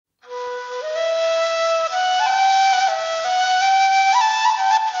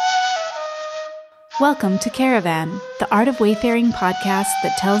Welcome to Caravan, the Art of Wayfaring podcast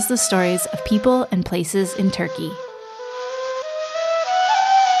that tells the stories of people and places in Turkey.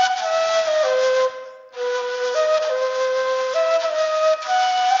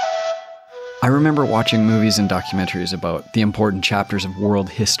 I remember watching movies and documentaries about the important chapters of world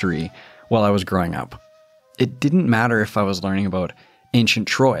history while I was growing up. It didn't matter if I was learning about ancient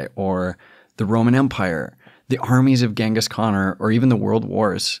Troy or the Roman Empire, the armies of Genghis Khan, or even the World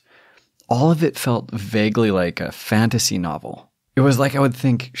Wars. All of it felt vaguely like a fantasy novel. It was like I would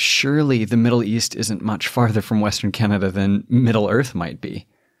think, surely the Middle East isn't much farther from Western Canada than Middle Earth might be.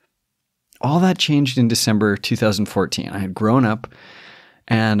 All that changed in December 2014. I had grown up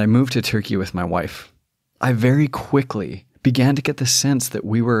and I moved to Turkey with my wife. I very quickly began to get the sense that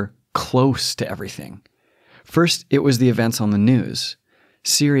we were close to everything. First, it was the events on the news.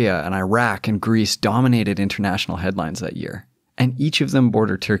 Syria and Iraq and Greece dominated international headlines that year, and each of them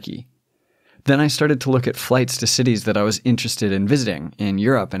border Turkey. Then I started to look at flights to cities that I was interested in visiting in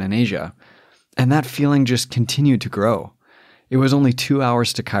Europe and in Asia, and that feeling just continued to grow. It was only 2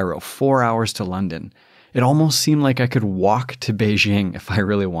 hours to Cairo, 4 hours to London. It almost seemed like I could walk to Beijing if I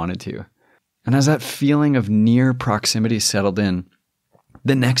really wanted to. And as that feeling of near proximity settled in,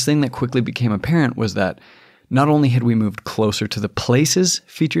 the next thing that quickly became apparent was that not only had we moved closer to the places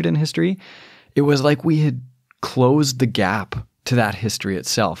featured in history, it was like we had closed the gap to that history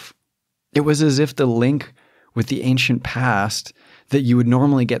itself. It was as if the link with the ancient past that you would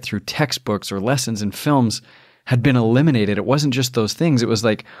normally get through textbooks or lessons in films had been eliminated. It wasn't just those things. It was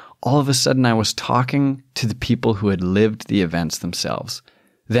like all of a sudden I was talking to the people who had lived the events themselves.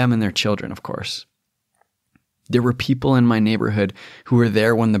 Them and their children, of course. There were people in my neighborhood who were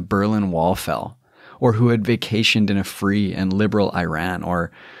there when the Berlin Wall fell, or who had vacationed in a free and liberal Iran,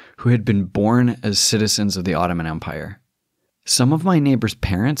 or who had been born as citizens of the Ottoman Empire. Some of my neighbors'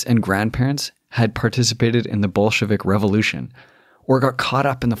 parents and grandparents had participated in the Bolshevik Revolution, or got caught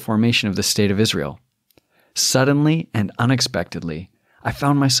up in the formation of the State of Israel. Suddenly and unexpectedly, I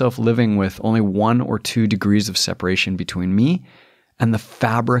found myself living with only 1 or 2 degrees of separation between me and the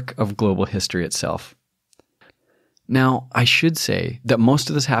fabric of global history itself. Now, I should say that most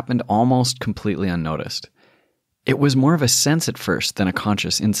of this happened almost completely unnoticed. It was more of a sense at first than a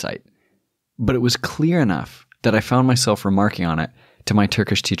conscious insight. But it was clear enough that I found myself remarking on it to my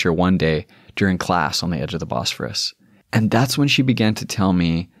Turkish teacher one day during class on the edge of the Bosphorus. And that's when she began to tell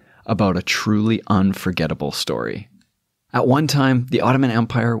me about a truly unforgettable story. At one time, the Ottoman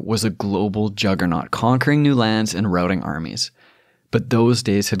Empire was a global juggernaut, conquering new lands and routing armies. But those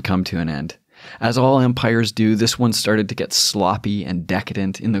days had come to an end. As all empires do, this one started to get sloppy and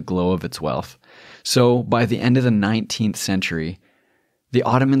decadent in the glow of its wealth. So, by the end of the 19th century, the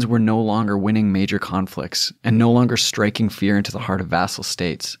Ottomans were no longer winning major conflicts and no longer striking fear into the heart of vassal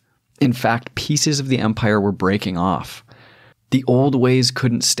states. In fact, pieces of the empire were breaking off. The old ways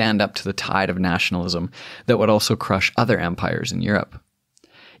couldn't stand up to the tide of nationalism that would also crush other empires in Europe.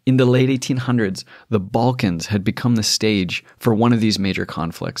 In the late 1800s, the Balkans had become the stage for one of these major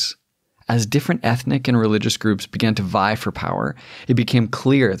conflicts. As different ethnic and religious groups began to vie for power, it became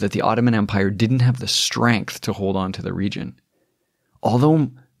clear that the Ottoman Empire didn't have the strength to hold on to the region. Although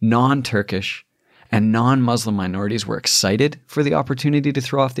non-Turkish and non-Muslim minorities were excited for the opportunity to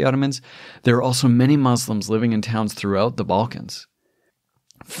throw off the Ottomans, there were also many Muslims living in towns throughout the Balkans.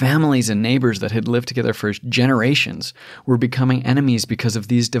 Families and neighbors that had lived together for generations were becoming enemies because of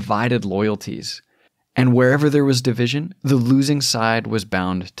these divided loyalties. And wherever there was division, the losing side was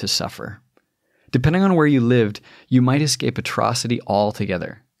bound to suffer. Depending on where you lived, you might escape atrocity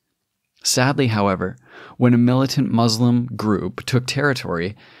altogether. Sadly, however, when a militant Muslim group took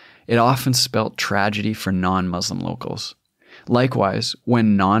territory, it often spelt tragedy for non-Muslim locals. Likewise,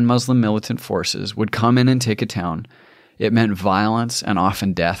 when non-Muslim militant forces would come in and take a town, it meant violence and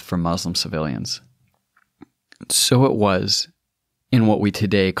often death for Muslim civilians. So it was in what we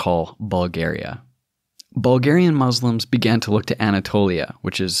today call Bulgaria. Bulgarian Muslims began to look to Anatolia,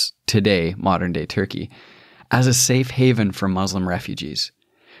 which is today modern-day Turkey, as a safe haven for Muslim refugees.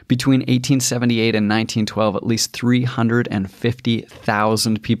 Between 1878 and 1912, at least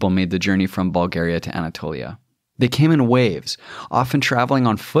 350,000 people made the journey from Bulgaria to Anatolia. They came in waves, often traveling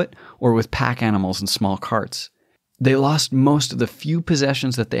on foot or with pack animals and small carts. They lost most of the few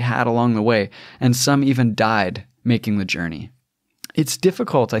possessions that they had along the way, and some even died making the journey. It's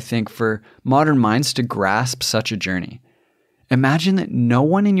difficult, I think, for modern minds to grasp such a journey. Imagine that no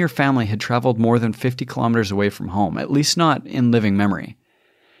one in your family had traveled more than 50 kilometers away from home, at least not in living memory.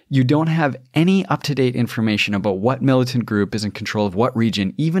 You don't have any up-to-date information about what militant group is in control of what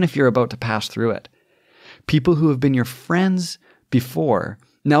region, even if you're about to pass through it. People who have been your friends before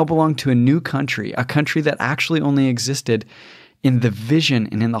now belonged to a new country, a country that actually only existed in the vision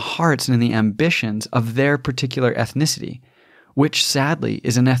and in the hearts and in the ambitions of their particular ethnicity, which sadly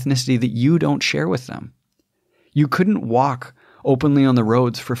is an ethnicity that you don't share with them. You couldn't walk openly on the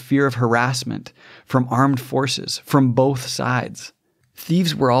roads for fear of harassment from armed forces from both sides.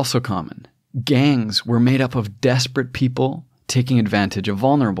 Thieves were also common. Gangs were made up of desperate people taking advantage of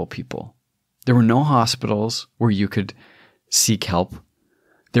vulnerable people. There were no hospitals where you could seek help.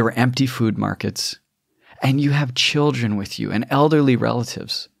 There were empty food markets. And you have children with you and elderly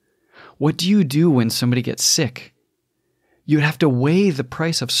relatives. What do you do when somebody gets sick? You'd have to weigh the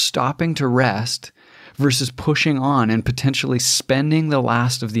price of stopping to rest versus pushing on and potentially spending the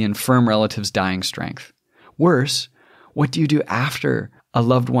last of the infirm relative's dying strength. Worse, what do you do after a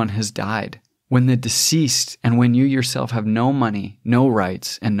loved one has died, when the deceased and when you yourself have no money, no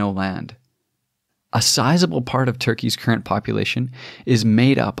rights, and no land? A sizable part of Turkey's current population is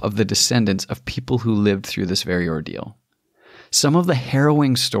made up of the descendants of people who lived through this very ordeal. Some of the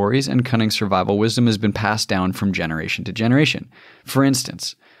harrowing stories and cunning survival wisdom has been passed down from generation to generation. For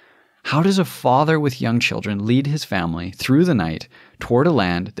instance, how does a father with young children lead his family through the night toward a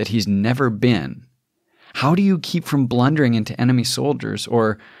land that he's never been? How do you keep from blundering into enemy soldiers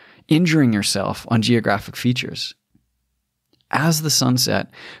or injuring yourself on geographic features? As the sun set,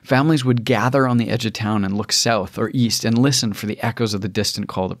 families would gather on the edge of town and look south or east and listen for the echoes of the distant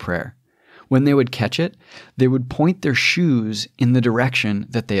call to prayer. When they would catch it, they would point their shoes in the direction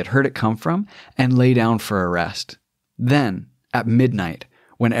that they had heard it come from and lay down for a rest. Then, at midnight,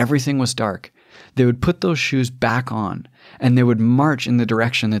 when everything was dark, they would put those shoes back on and they would march in the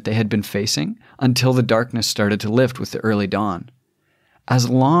direction that they had been facing until the darkness started to lift with the early dawn. As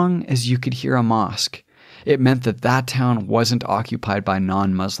long as you could hear a mosque, it meant that that town wasn't occupied by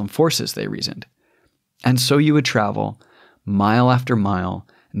non-Muslim forces, they reasoned. And so you would travel mile after mile,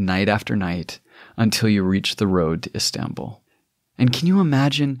 night after night, until you reached the road to Istanbul. And can you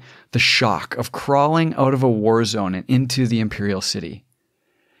imagine the shock of crawling out of a war zone and into the imperial city?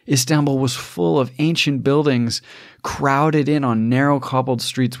 Istanbul was full of ancient buildings crowded in on narrow cobbled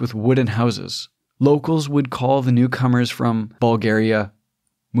streets with wooden houses. Locals would call the newcomers from Bulgaria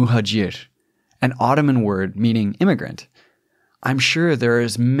muhajir, an Ottoman word meaning immigrant. I'm sure there are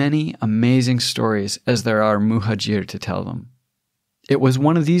as many amazing stories as there are muhajir to tell them. It was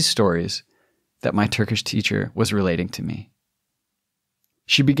one of these stories that my Turkish teacher was relating to me.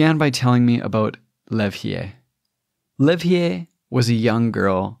 She began by telling me about Levhiye. Levhiye was a young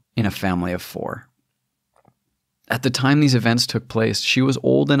girl in a family of 4. At the time these events took place, she was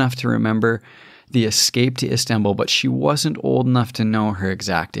old enough to remember the escape to Istanbul, but she wasn't old enough to know her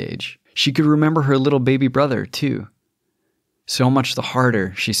exact age. She could remember her little baby brother, too. So much the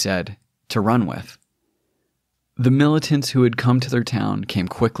harder, she said, to run with. The militants who had come to their town came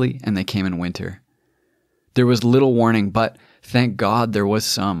quickly, and they came in winter. There was little warning, but thank God there was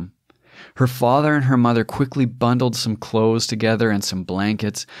some. Her father and her mother quickly bundled some clothes together and some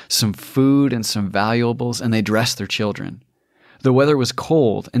blankets, some food and some valuables, and they dressed their children. The weather was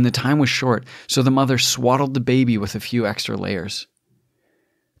cold, and the time was short, so the mother swaddled the baby with a few extra layers.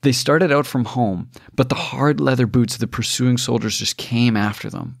 They started out from home, but the hard leather boots of the pursuing soldiers just came after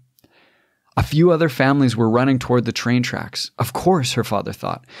them. A few other families were running toward the train tracks. Of course, her father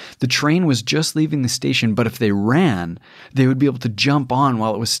thought. The train was just leaving the station, but if they ran, they would be able to jump on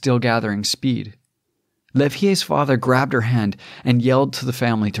while it was still gathering speed. Levhiye's father grabbed her hand and yelled to the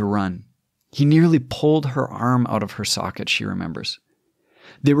family to run. He nearly pulled her arm out of her socket, she remembers.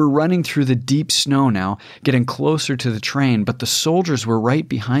 They were running through the deep snow now, getting closer to the train, but the soldiers were right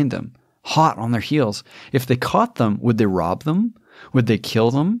behind them, hot on their heels. If they caught them, would they rob them? Would they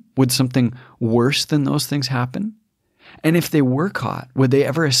kill them? Would something worse than those things happen? And if they were caught, would they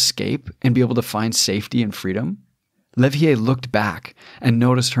ever escape and be able to find safety and freedom? Levhiye looked back and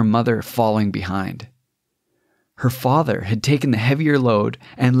noticed her mother falling behind. Her father had taken the heavier load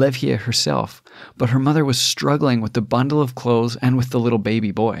and Levhiye herself, but her mother was struggling with the bundle of clothes and with the little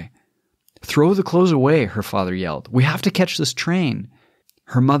baby boy. "Throw the clothes away," her father yelled. "We have to catch this train."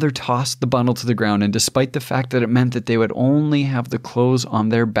 Her mother tossed the bundle to the ground, and despite the fact that it meant that they would only have the clothes on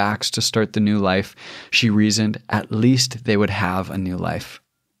their backs to start the new life, she reasoned at least they would have a new life.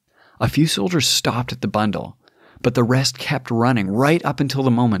 A few soldiers stopped at the bundle, but the rest kept running right up until the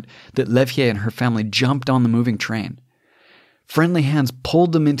moment that Levhiye and her family jumped on the moving train. Friendly hands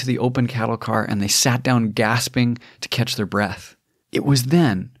pulled them into the open cattle car, and they sat down gasping to catch their breath. It was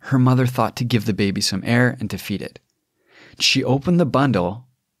then her mother thought to give the baby some air and to feed it. She opened the bundle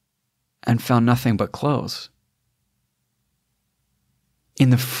and found nothing but clothes. In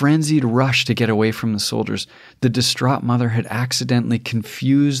the frenzied rush to get away from the soldiers, the distraught mother had accidentally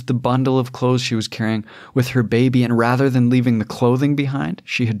confused the bundle of clothes she was carrying with her baby, and rather than leaving the clothing behind,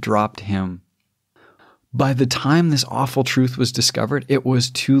 she had dropped him. By the time this awful truth was discovered, it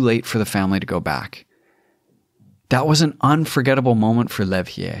was too late for the family to go back. That was an unforgettable moment for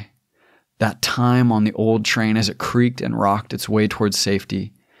Levier. That time on the old train as it creaked and rocked its way towards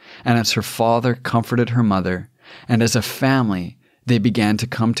safety, and as her father comforted her mother, and as a family, they began to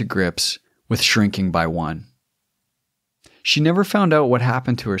come to grips with shrinking by one. She never found out what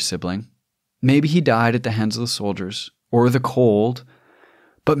happened to her sibling. Maybe he died at the hands of the soldiers, or the cold,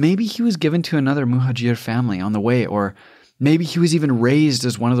 but maybe he was given to another Muhajir family on the way, or maybe he was even raised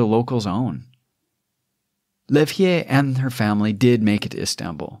as one of the locals' own. Levier and her family did make it to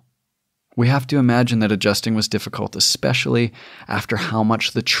Istanbul. We have to imagine that adjusting was difficult, especially after how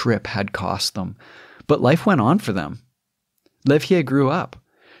much the trip had cost them. But life went on for them. Levier grew up.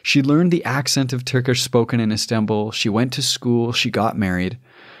 She learned the accent of Turkish spoken in Istanbul. She went to school. She got married.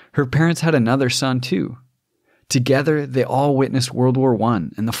 Her parents had another son too. Together, they all witnessed World War I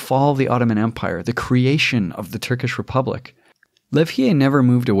and the fall of the Ottoman Empire, the creation of the Turkish Republic. Levier never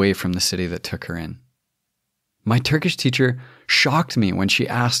moved away from the city that took her in. My Turkish teacher shocked me when she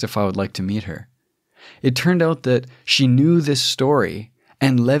asked if I would like to meet her. It turned out that she knew this story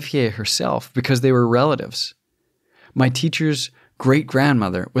and Levier herself because they were relatives. My teacher's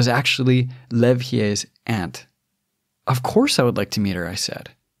great-grandmother was actually Levier's aunt. Of course I would like to meet her, I said.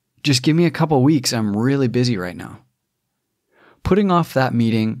 Just give me a couple weeks, I'm really busy right now. Putting off that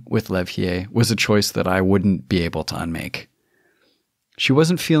meeting with Levier was a choice that I wouldn't be able to unmake. She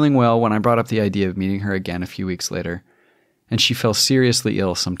wasn't feeling well when I brought up the idea of meeting her again a few weeks later, and she fell seriously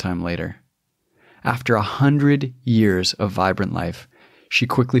ill sometime later. After 100 years of vibrant life, she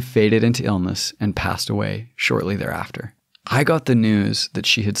quickly faded into illness and passed away shortly thereafter. I got the news that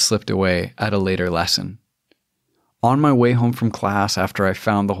she had slipped away at a later lesson. On my way home from class after I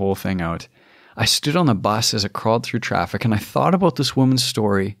found the whole thing out, I stood on the bus as it crawled through traffic and I thought about this woman's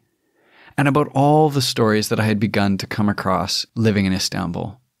story and about all the stories that I had begun to come across living in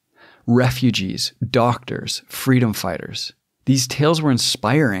Istanbul. Refugees, doctors, freedom fighters. These tales were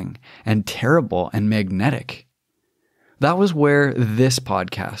inspiring and terrible and magnetic. That was where this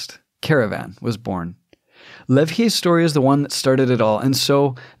podcast, Caravan, was born. Levier's story is the one that started it all, and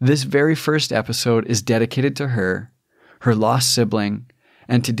so this very first episode is dedicated to her, her lost sibling,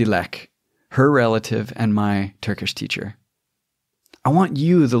 and to Dilek, her relative and my Turkish teacher. I want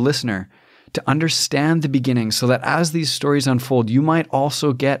you, the listener, to understand the beginning so that as these stories unfold, you might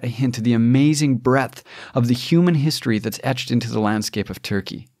also get a hint of the amazing breadth of the human history that's etched into the landscape of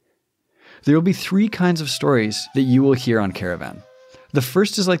Turkey. There will be 3 kinds of stories that you will hear on Caravan. The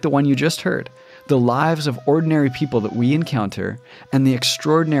first is like the one you just heard, the lives of ordinary people that we encounter and the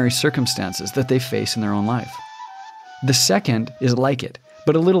extraordinary circumstances that they face in their own life. The second is like it,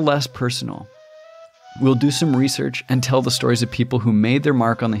 but a little less personal. We'll do some research and tell the stories of people who made their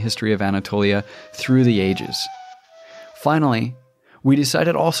mark on the history of Anatolia through the ages. Finally, we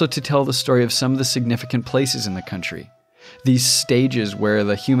decided also to tell the story of some of the significant places in the country, these stages where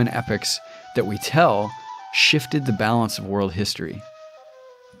the human epics that we tell shifted the balance of world history.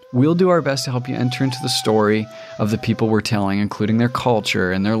 We'll do our best to help you enter into the story of the people we're telling, including their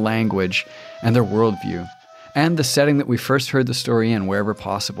culture and their language and their worldview, and the setting that we first heard the story in wherever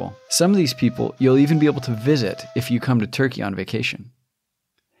possible. Some of these people you'll even be able to visit if you come to Turkey on vacation.